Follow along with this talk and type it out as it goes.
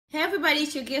Hey everybody,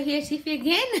 it's your girl here, Tiffy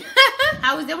again.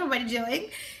 How is everybody doing?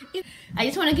 I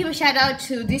just want to give a shout out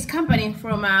to this company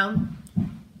from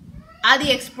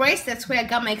AliExpress. That's where I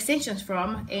got my extensions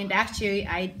from. And actually,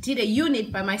 I did a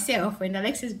unit by myself. And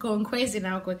Alexa's going crazy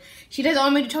now because she doesn't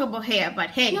want me to talk about hair.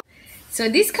 But hey, so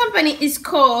this company is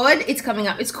called, it's coming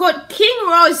up. It's called King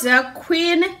Rosa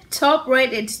Queen Top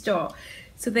Rated Store.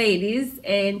 So there it is,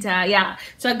 and yeah,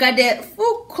 so I got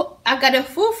a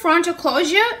full frontal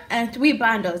closure and 3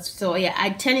 bundles. So yeah, I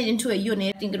turned it into a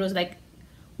unit. I think it was like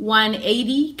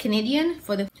 180 Canadian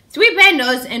for the 3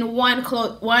 bundles and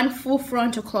one full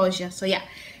frontal closure. So yeah,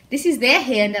 this is their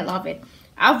hair and I love it.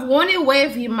 I've worn it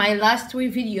wavy in my last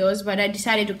 3 videos, but I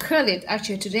decided to curl it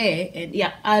actually today, and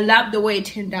yeah, I love the way it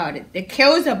turned out. The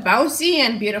curls are bouncy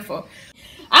and beautiful.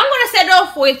 I'm gonna start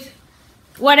off with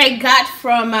what I got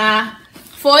from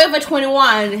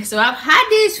Forever21. So I've had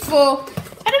this for,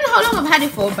 I don't know how long I've had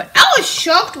it for, but I was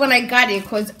shocked when I got it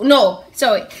because, no,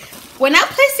 sorry. When I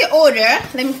placed the order,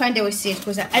 let me find the receipt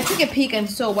because I took a peek and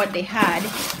saw what they had.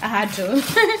 I had to.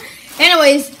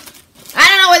 Anyways, I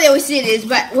don't know what the receipt is,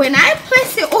 but when I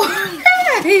placed the order,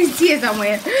 it's here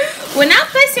somewhere. When I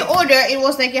placed the order, it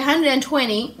was like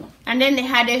 120, and then they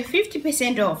had a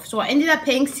 50% off. So I ended up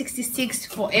paying 66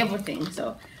 for everything.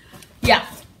 So yeah.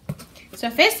 So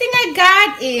first thing I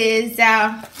got is,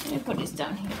 let me put this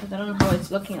down here because I don't know how it's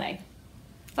looking like.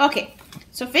 Okay,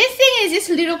 so first thing is this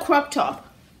little crop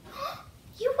top.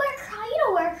 You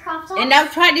don't wear crop tops. And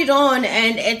I've tried it on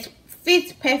and it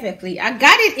fits perfectly. I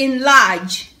got it in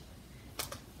large.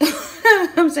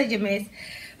 I'm such a mess.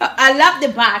 I love the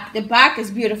back. The back is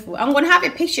beautiful. I'm going to have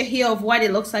a picture here of what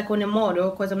it looks like on the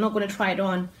model because I'm not going to try it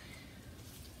on.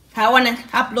 I want to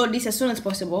upload this as soon as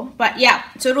possible. But yeah,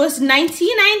 so it was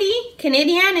 $19.90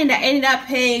 Canadian and I ended up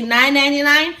paying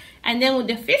 $9.99. And then with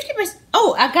the 50%,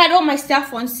 oh, I got all my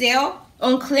stuff on sale,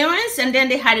 on clearance, and then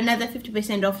they had another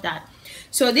 50% off that.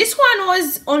 So this one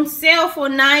was on sale for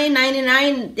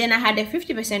 $9.99, then I had a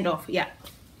 50% off, yeah.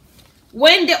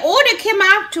 When the order came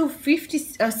up to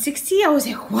 60, I was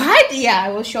like, what? Yeah,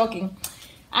 it was shocking.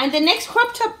 And the next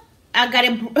crop top, I got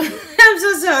a, I'm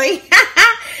so sorry.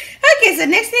 Okay, so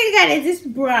next thing I got is this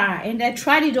bra, and I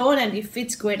tried it on and it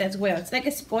fits great as well. It's like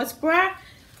a sports bra,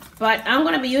 but I'm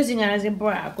gonna be using it as a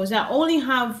bra because I only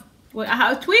have, well, I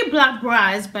have 3 black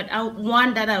bras, but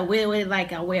one that I really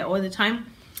like, I wear all the time,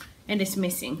 and it's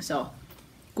missing. So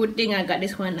good thing I got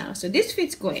this one now. So this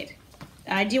fits great.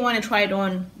 I didn't want to try it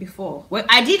on before. Well,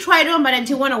 I did try it on, but I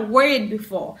didn't want to wear it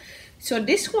before. So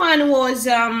this one was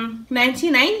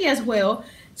 $19.90 as well.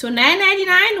 So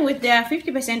 $9.99 with the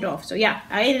 50% off. So yeah,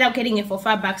 I ended up getting it for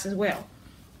 $5 as well.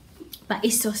 But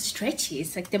it's so stretchy.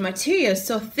 It's like the material is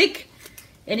so thick,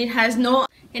 and it has no.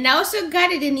 And I also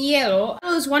got it in yellow. It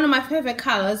was one of my favorite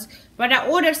colors. But I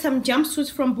ordered some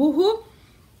jumpsuits from Boohoo,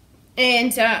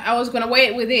 and I was gonna wear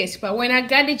it with this. But when I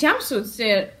got the jumpsuits,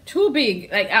 they're too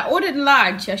big. Like I ordered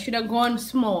large. I should have gone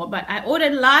small, but I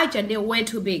ordered large and they were way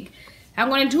too big. I'm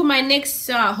gonna do my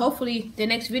next. Hopefully the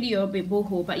next video will be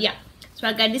Boohoo. But yeah. So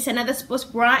I got this another sports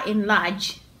bra in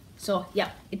large. So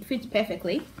yeah, it fits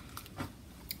perfectly.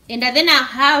 And then I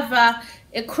have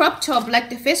a crop top like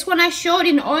the first one I showed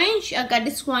in orange. I got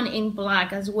this one in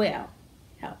black as well.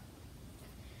 Yeah.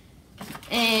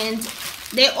 And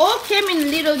they all came in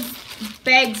little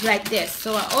bags like this.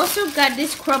 So I also got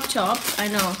this crop top. I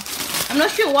know. I'm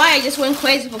not sure why I just went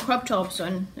crazy for crop tops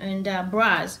and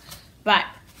bras. But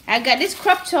I got this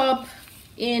crop top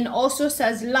in also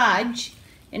size large.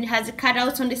 And it has the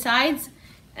cutouts on the sides,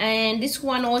 and this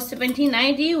one was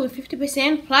 $17.90 with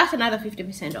 50% plus another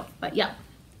 50% off. But yeah,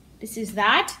 this is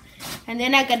that. And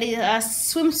then I got a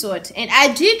swimsuit, and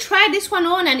I did try this one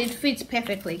on and it fits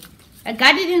perfectly. I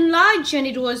got it in large and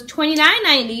it was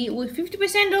 $29.90 with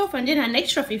 50% off and then an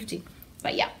extra 50.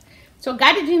 But yeah, so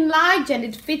got it in large and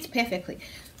it fits perfectly.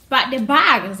 But the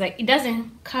bag is like, it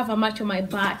doesn't cover much of my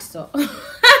butt, so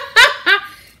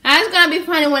it's gonna be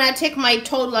funny when I take my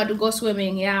toddler to go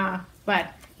swimming. Yeah,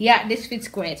 but yeah, this fits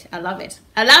great. I love it.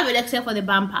 I love it except for the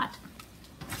bum part.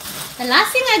 The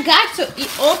last thing I got, so it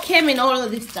all came in all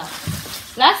of this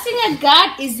stuff. Last thing I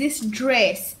got is this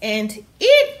dress, and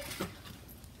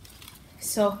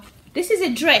so this is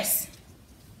a dress,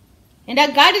 and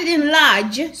I got it in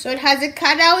large. So it has the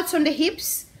cutouts on the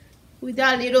hips with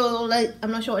that little, like,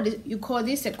 I'm not sure what you call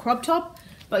this, a crop top,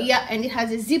 but yeah, and it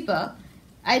has a zipper.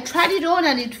 I tried it on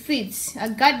and it fits. I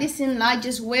got this in large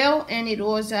as well, and it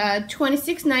was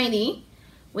 $26.90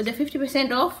 with the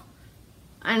 50% off,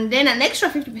 and then an extra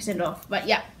 50% off. But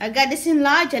yeah, I got this in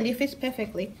large and it fits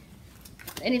perfectly,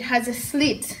 and it has a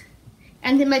slit.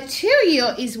 And the material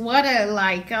is what I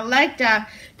like. I like that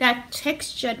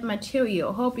textured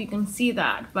material. Hope you can see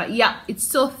that. But yeah, it's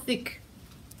so thick.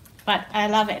 But I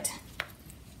love it.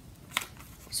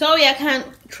 Sorry I can't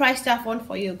try stuff on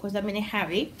for you because I'm in a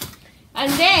hurry.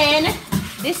 And then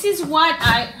this is what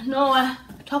I know I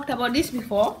talked about this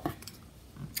before.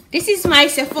 This is my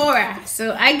Sephora.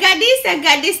 So I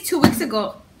got this 2 weeks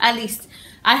ago at least.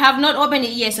 I have not opened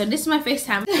it yet, so this is my first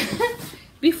time.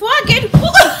 Before I get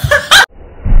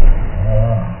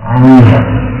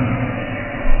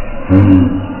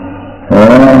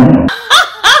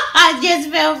I just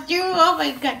fell through. Oh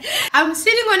my god. I'm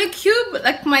sitting on a cube,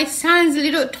 like my son's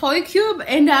little toy cube,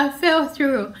 and I fell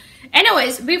through.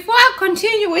 Anyways, before I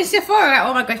continue with Sephora,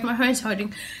 oh my gosh, my hand's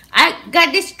hurting. I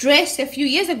got this dress a few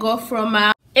years ago from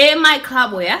AMI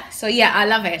Clubwear. So yeah, I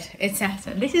love it. It's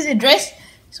awesome. This is a dress.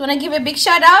 Just want to give a big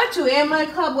shout out to AMI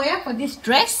Clubwear for this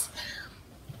dress.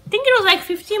 I think it was like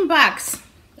 15 bucks.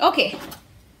 Okay,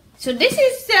 so this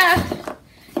is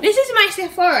my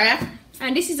Sephora,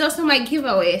 and this is also my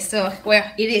giveaway. So well,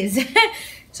 it is.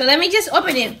 So let me just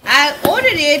open it. I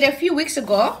ordered it a few weeks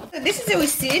ago. So this is a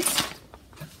receipt.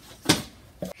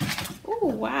 Oh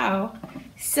wow.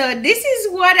 So this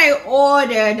is what I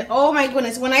ordered. Oh my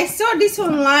goodness, when I saw this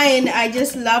online, I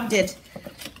just loved it.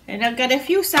 And I've got a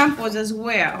few samples as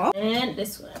well. And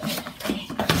this one.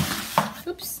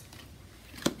 Oops.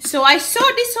 So I saw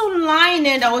this online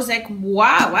and I was like,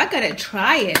 wow, I gotta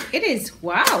try it. It is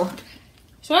wow.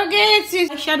 So I guess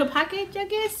it's a shadow package, I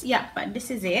guess. Yeah, but this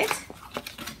is it.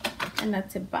 And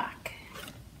that's the back.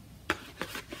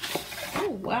 Oh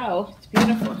wow, it's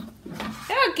beautiful.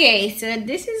 Okay, so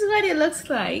this is what it looks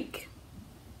like.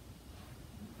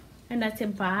 And that's a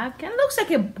bag. It looks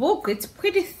like a book. It's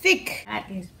pretty thick. That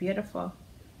is beautiful.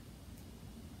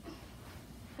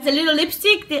 The little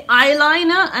lipstick, the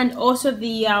eyeliner, and also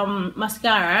the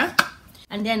mascara.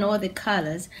 And then all the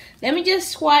colors. Let me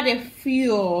just swatch a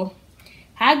few.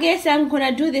 I guess I'm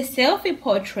gonna do the selfie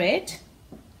portrait.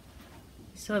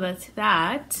 So that's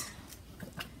that.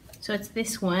 So it's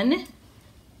this one.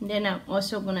 And then I'm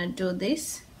also gonna do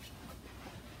this.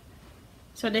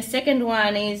 So the second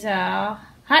one is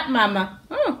Hot Mama.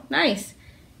 Oh, nice.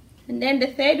 And then the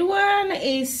third one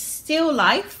is Still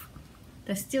Life.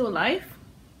 The Still Life.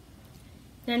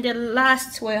 Then the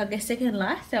last, well, the second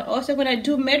last, I'm also gonna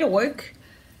do metalwork.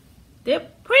 They're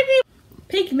pretty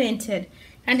pigmented.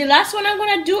 And the last one I'm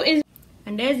gonna do is,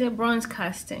 and there's a bronze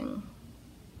casting.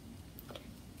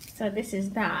 So this is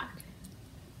that.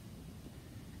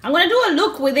 I'm gonna do a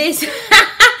look with this.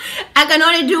 I can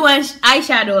only do one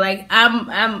eyeshadow. Like I'm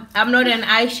not an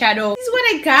eyeshadow. This is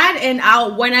what I got,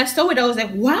 and when I saw it, I was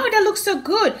like, wow, that looks so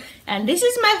good. And this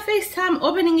is my first time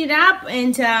opening it up,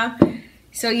 and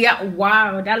so yeah,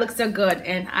 wow, that looks so good,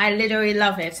 and I literally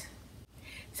love it.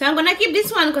 So I'm gonna keep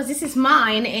this one because this is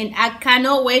mine, and I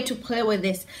cannot wait to play with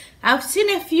this. I've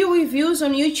seen a few reviews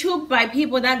on YouTube by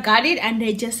people that got it, and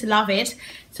they just love it.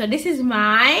 So this is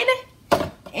mine.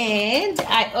 And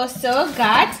I also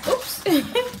got, oops,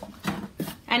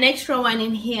 an extra one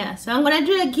in here. So I'm gonna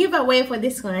do a giveaway for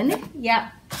this one.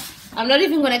 Yeah, I'm not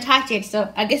even gonna touch it, so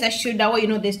I guess I should. That way you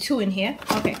know there's two in here.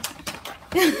 Okay.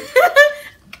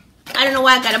 I don't know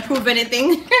why I gotta prove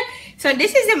anything. So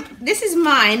this is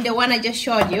mine, the one I just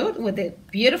showed you with the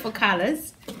beautiful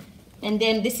colors. And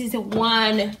then this is the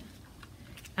one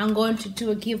I'm going to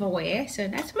do a giveaway. So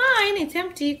that's mine. It's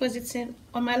empty because it's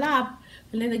on my lap.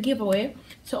 And then the giveaway.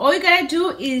 So all you gotta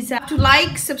do is to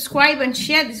like, subscribe, and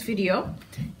share this video.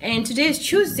 And today is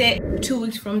Tuesday, 2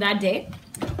 weeks from that day.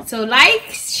 So like,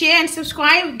 share, and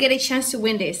subscribe. Get a chance to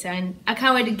win this, and I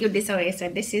can't wait to give this away. So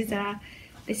this is that,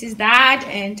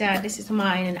 and this is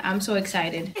mine, and I'm so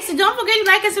excited. So don't forget to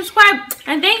like and subscribe.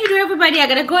 And thank you to everybody. I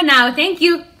gotta go now. Thank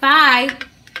you. Bye.